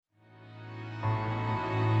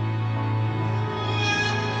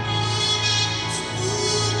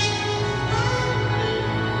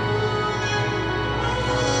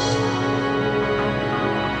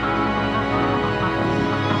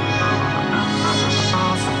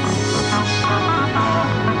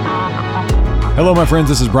Hello, my friends.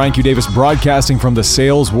 This is Brian Q. Davis broadcasting from the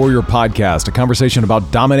Sales Warrior Podcast, a conversation about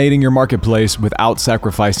dominating your marketplace without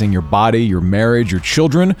sacrificing your body, your marriage, your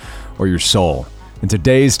children, or your soul. And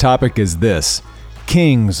today's topic is this: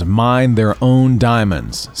 kings mine their own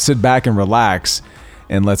diamonds. Sit back and relax,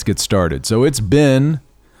 and let's get started. So it's been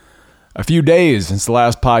a few days since the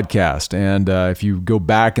last podcast. And if you go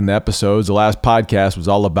back in the episodes, the last podcast was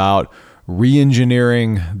all about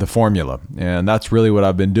re-engineering the formula. And that's really what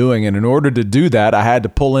I've been doing. And in order to do that, I had to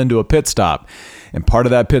pull into a pit stop. And part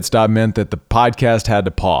of that pit stop meant that the podcast had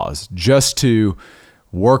to pause just to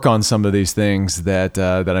work on some of these things that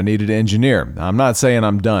I needed to engineer. I'm not saying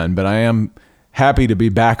I'm done, but I am happy to be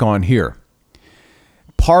back on here.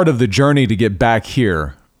 Part of the journey to get back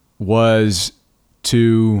here was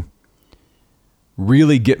to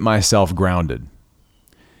really get myself grounded.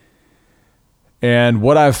 And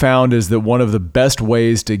what I've found is that one of the best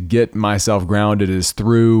ways to get myself grounded is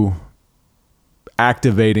through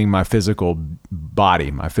activating my physical body,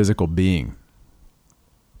 my physical being.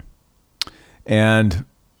 And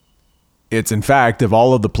it's, in fact, of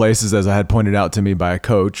all of the places, as I had pointed out to me by a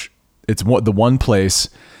coach, it's the one place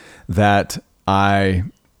that I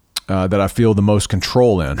feel the most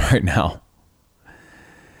control in right now.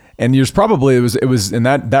 And there's probably, it was, and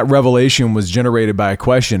that revelation was generated by a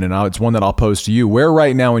question, and it's one that I'll pose to you. Where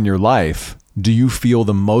right now in your life do you feel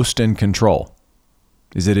the most in control?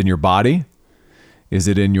 Is it in your body? Is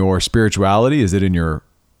it in your spirituality? Is it in your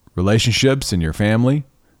relationships, in your family?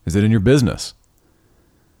 Is it in your business?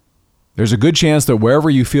 There's a good chance that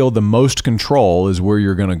wherever you feel the most control is where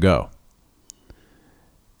you're going to go,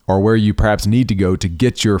 or where you perhaps need to go to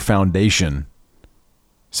get your foundation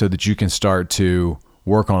so that you can start to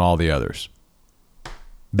work on all the others.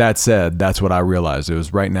 That said, that's what I realized. It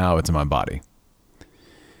was right now, it's in my body.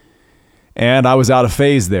 And I was out of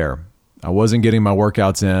phase there. I wasn't getting my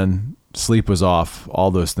workouts in. Sleep was off, all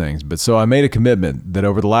those things. But so I made a commitment that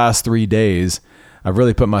over the last 3 days, I've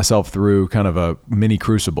really put myself through kind of a mini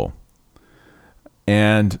crucible.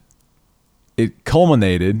 And it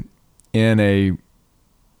culminated in a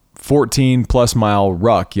 14 plus mile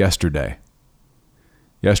ruck yesterday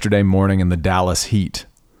morning in the Dallas heat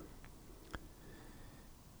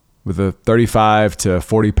with a 35 to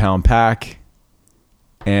 40 pound pack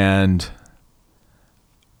and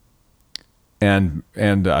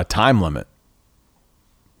a time limit.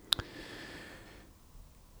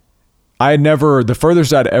 The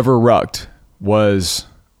furthest I'd ever rucked was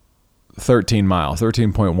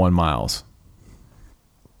 13.1 miles.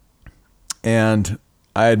 And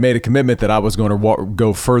I had made a commitment that I was going to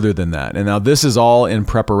go further than that. And now this is all in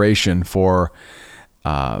preparation for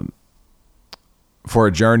a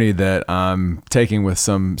journey that I'm taking with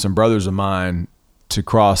some brothers of mine to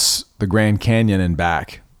cross the Grand Canyon and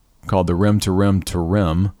back, called the Rim to Rim to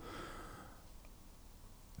Rim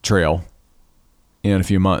Trail, in a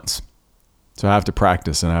few months. So I have to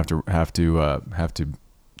practice and I have to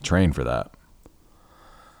train for that.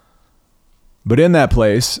 But in that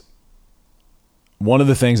place, one of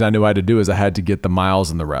the things I knew I had to do is I had to get the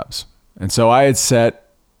miles and the reps. And so I had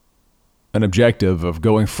set an objective of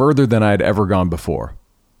going further than I had ever gone before.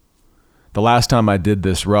 The last time I did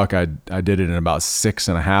this ruck, I did it in about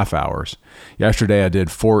 6.5 hours. Yesterday I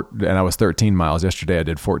did and I was 13 miles. Yesterday I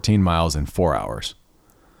did 14 miles in 4 hours.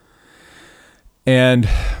 And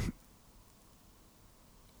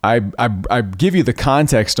I give you the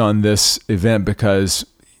context on this event because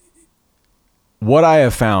what I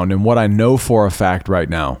have found and what I know for a fact right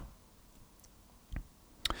now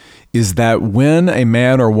is that when a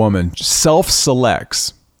man or woman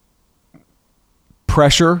self-selects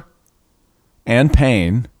pressure and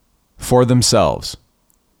pain for themselves,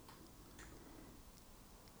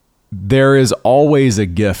 there is always a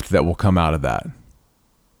gift that will come out of that.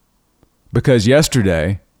 Because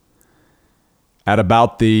yesterday, at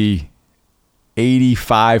about the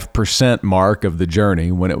 85% mark of the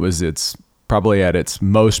journey, when it's probably at its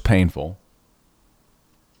most painful,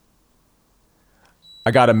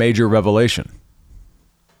 I got a major revelation.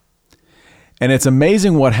 And it's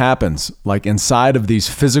amazing what happens, like inside of these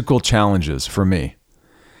physical challenges for me,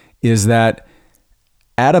 is that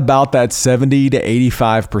at about that 70 to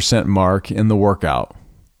 85% mark in the workout,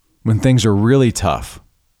 when things are really tough,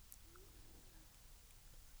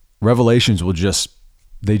 revelations will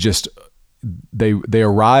they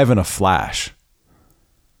arrive in a flash.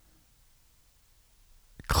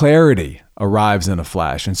 Clarity arrives in a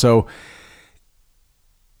flash. And so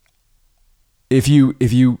if you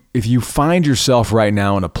find yourself right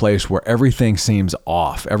now in a place where everything seems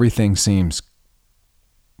off, everything seems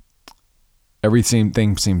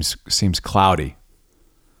cloudy,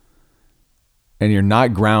 and you're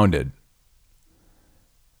not grounded,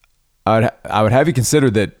 I would have you consider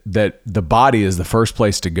that the body is the first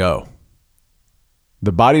place to go.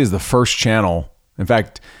 The body is the first channel. In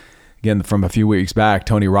fact, again, from a few weeks back,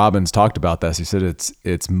 Tony Robbins talked about this. He said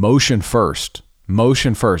it's motion first.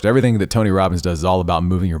 Motion first. Everything that Tony Robbins does is all about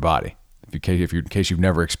moving your body. In case you've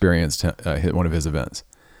never experienced one of his events.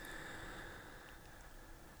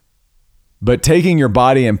 But taking your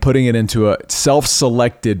body and putting it into a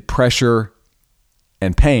self-selected pressure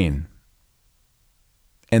and pain,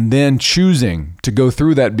 and then choosing to go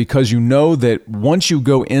through that because you know that once you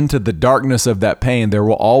go into the darkness of that pain, there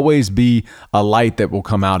will always be a light that will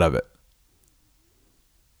come out of it.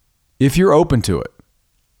 If you're open to it.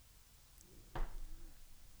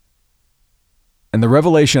 And the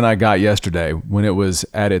revelation I got yesterday when it was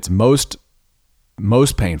at its most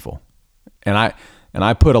painful, and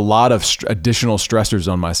I put a lot of additional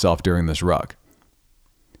stressors on myself during this rug.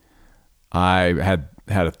 I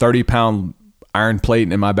had a 30-pound iron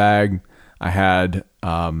plate in my bag. I had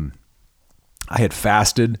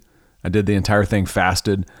fasted. I did the entire thing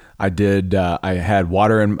fasted. I held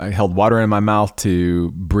water in my mouth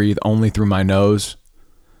to breathe only through my nose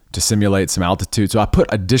to simulate some altitude. So I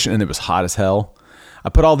put and it was hot as hell. I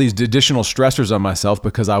put all these additional stressors on myself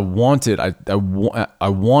because I wanted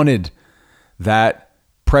that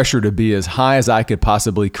pressure to be as high as I could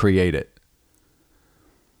possibly create it.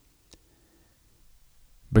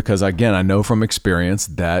 Because again, I know from experience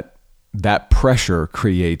that pressure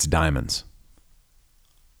creates diamonds.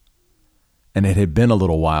 And it had been a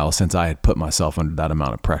little while since I had put myself under that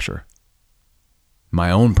amount of pressure. My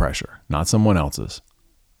own pressure, not someone else's.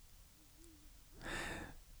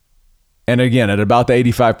 And again, at about the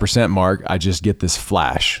 85% mark, I just get this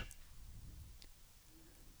flash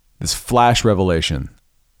revelation.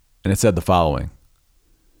 And it said the following: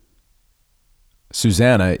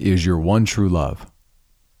 Susanna is your one true love.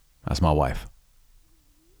 That's my wife.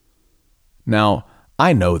 Now,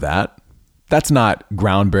 I know that. That's not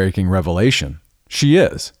groundbreaking revelation. She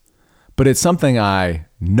is. But it's something I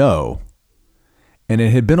know. And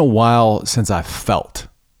it had been a while since I felt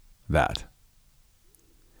that.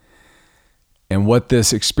 And what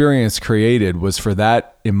this experience created was for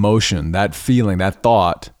that emotion, that feeling, that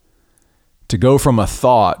thought, to go from a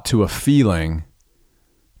thought to a feeling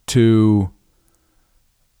to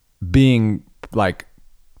being like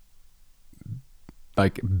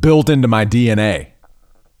built into my DNA.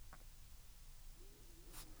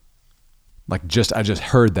 I just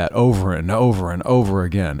heard that over and over and over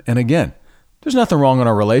again. And again, there's nothing wrong in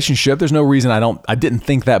our relationship. There's no reason I didn't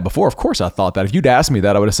think that before. Of course I thought that. If you'd asked me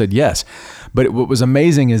that, I would have said yes. But what was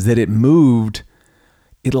amazing is that it moved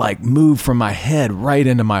from my head right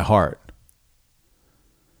into my heart.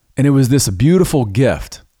 And it was this beautiful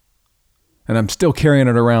gift. And I'm still carrying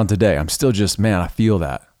it around today. I'm still just, man, I feel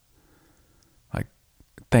that. Like,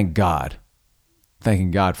 thank God.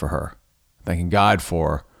 Thanking God for her. Thanking God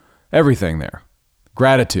for everything there.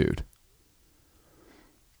 Gratitude.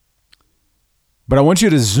 But I want you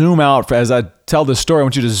to zoom out as I tell this story. I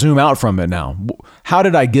want you to zoom out from it now. How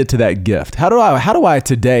did I get to that gift? How do I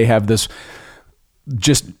today have this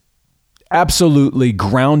just absolutely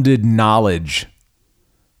grounded knowledge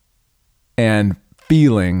and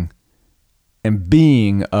feeling and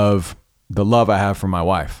being of the love I have for my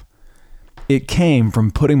wife? It came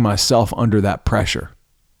from putting myself under that pressure.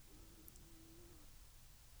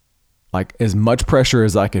 Like as much pressure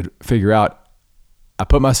as I could figure out, I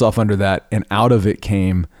put myself under that, and out of it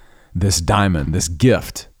came this diamond, this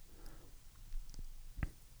gift.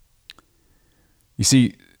 You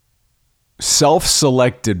see,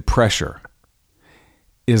 self-selected pressure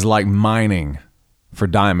is like mining for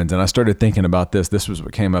diamonds. And I started thinking about this. This was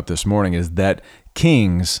what came up this morning, is that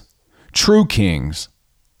kings, true kings,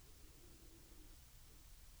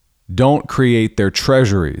 don't create their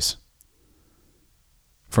treasuries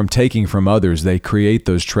from taking from others. They create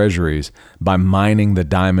those treasuries by mining the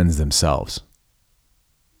diamonds themselves.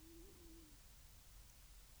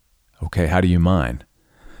 Okay, how do you mine?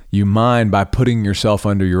 You mine by putting yourself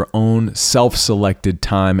under your own self-selected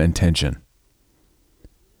time and tension,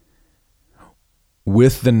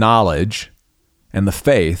 with the knowledge and the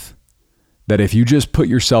faith that if you just put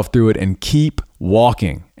yourself through it and keep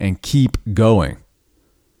walking and keep going,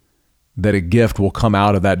 that a gift will come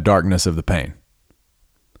out of that darkness of the pain.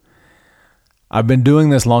 I've been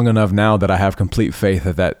doing this long enough now that I have complete faith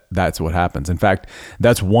that that's what happens. In fact,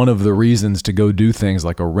 that's one of the reasons to go do things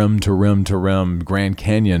like a rim to rim to rim Grand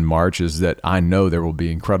Canyon march, is that I know there will be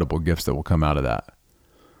incredible gifts that will come out of that.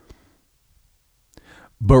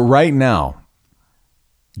 But right now,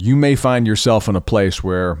 you may find yourself in a place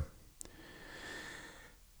where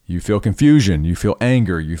you feel confusion, you feel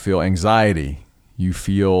anger, you feel anxiety, you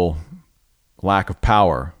feel lack of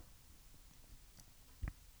power.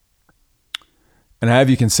 And I have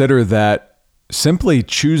you consider that simply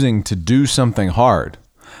choosing to do something hard,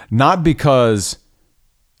 not because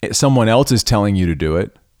someone else is telling you to do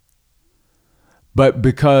it, but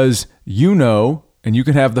because you know, and you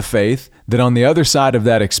can have the faith that on the other side of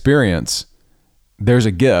that experience, there's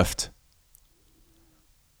a gift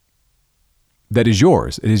that is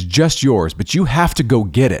yours. It is just yours, but you have to go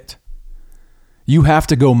get it. You have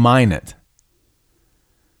to go mine it.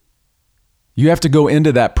 You have to go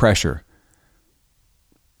into that pressure.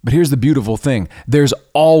 But here's the beautiful thing. There's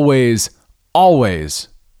always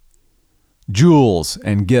jewels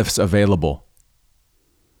and gifts available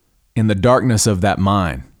in the darkness of that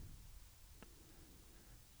mine.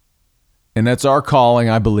 And that's our calling,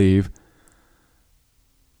 I believe,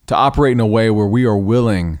 to operate in a way where we are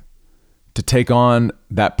willing to take on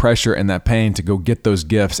that pressure and that pain to go get those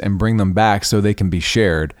gifts and bring them back so they can be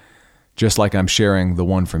shared, just like I'm sharing the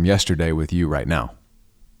one from yesterday with you right now.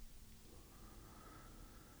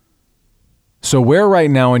 So where right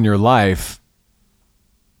now in your life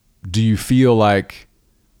do you feel like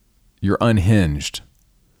you're unhinged,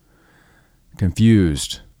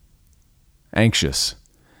 confused, anxious?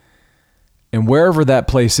 And wherever that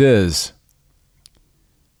place is,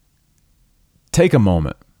 take a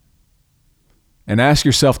moment and ask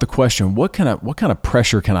yourself the question, what kind of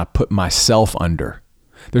pressure can I put myself under?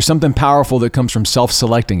 There's something powerful that comes from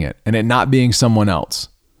self-selecting it and it not being someone else.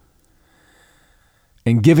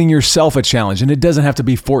 And giving yourself a challenge. And it doesn't have to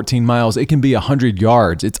be 14 miles. It can be 100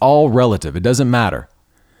 yards. It's all relative. It doesn't matter.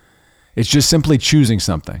 It's just simply choosing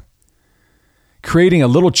something. Creating a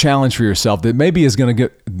little challenge for yourself that maybe is going to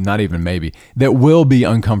get, not even maybe, that will be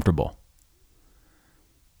uncomfortable.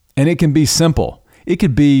 And it can be simple. It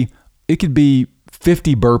could be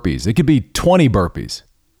 50 burpees. It could be 20 burpees.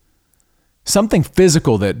 Something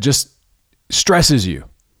physical that just stresses you.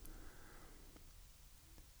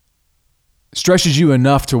 Stresses you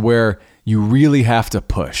enough to where you really have to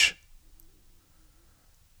push.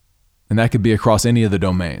 And that could be across any of the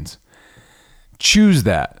domains. Choose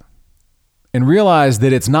that and realize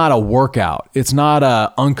that it's not a workout. It's not an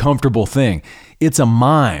uncomfortable thing. It's a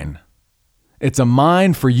mine. It's a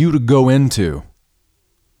mine for you to go into.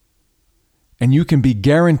 And you can be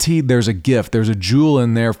guaranteed there's a gift, there's a jewel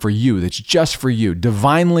in there for you that's just for you,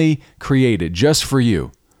 divinely created just for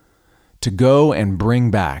you to go and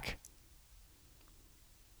bring back.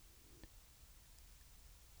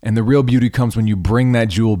 And the real beauty comes when you bring that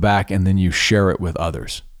jewel back and then you share it with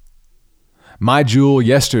others. My jewel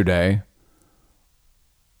yesterday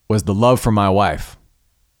was the love for my wife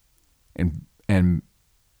and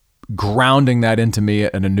grounding that into me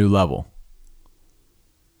at a new level.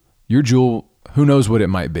 Your jewel, who knows what it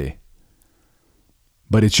might be,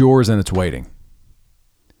 but it's yours and it's waiting.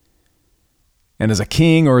 And as a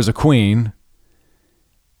king or as a queen,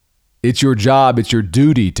 it's your job, it's your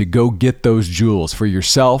duty to go get those jewels for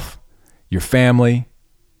yourself, your family,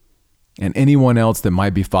 and anyone else that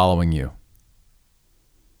might be following you.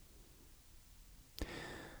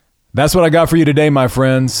 That's what I got for you today, my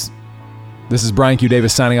friends. This is Brian Q.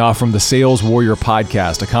 Davis signing off from the Sales Warrior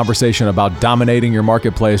Podcast, a conversation about dominating your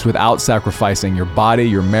marketplace without sacrificing your body,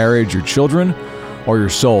 your marriage, your children, or your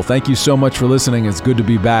soul. Thank you so much for listening. It's good to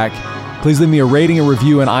be back. Please leave me a rating and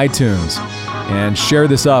review in iTunes and share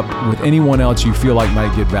this up with anyone else you feel like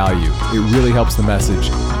might get value. It really helps the message.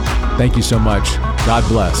 Thank you so much. God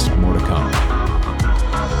bless. More to come.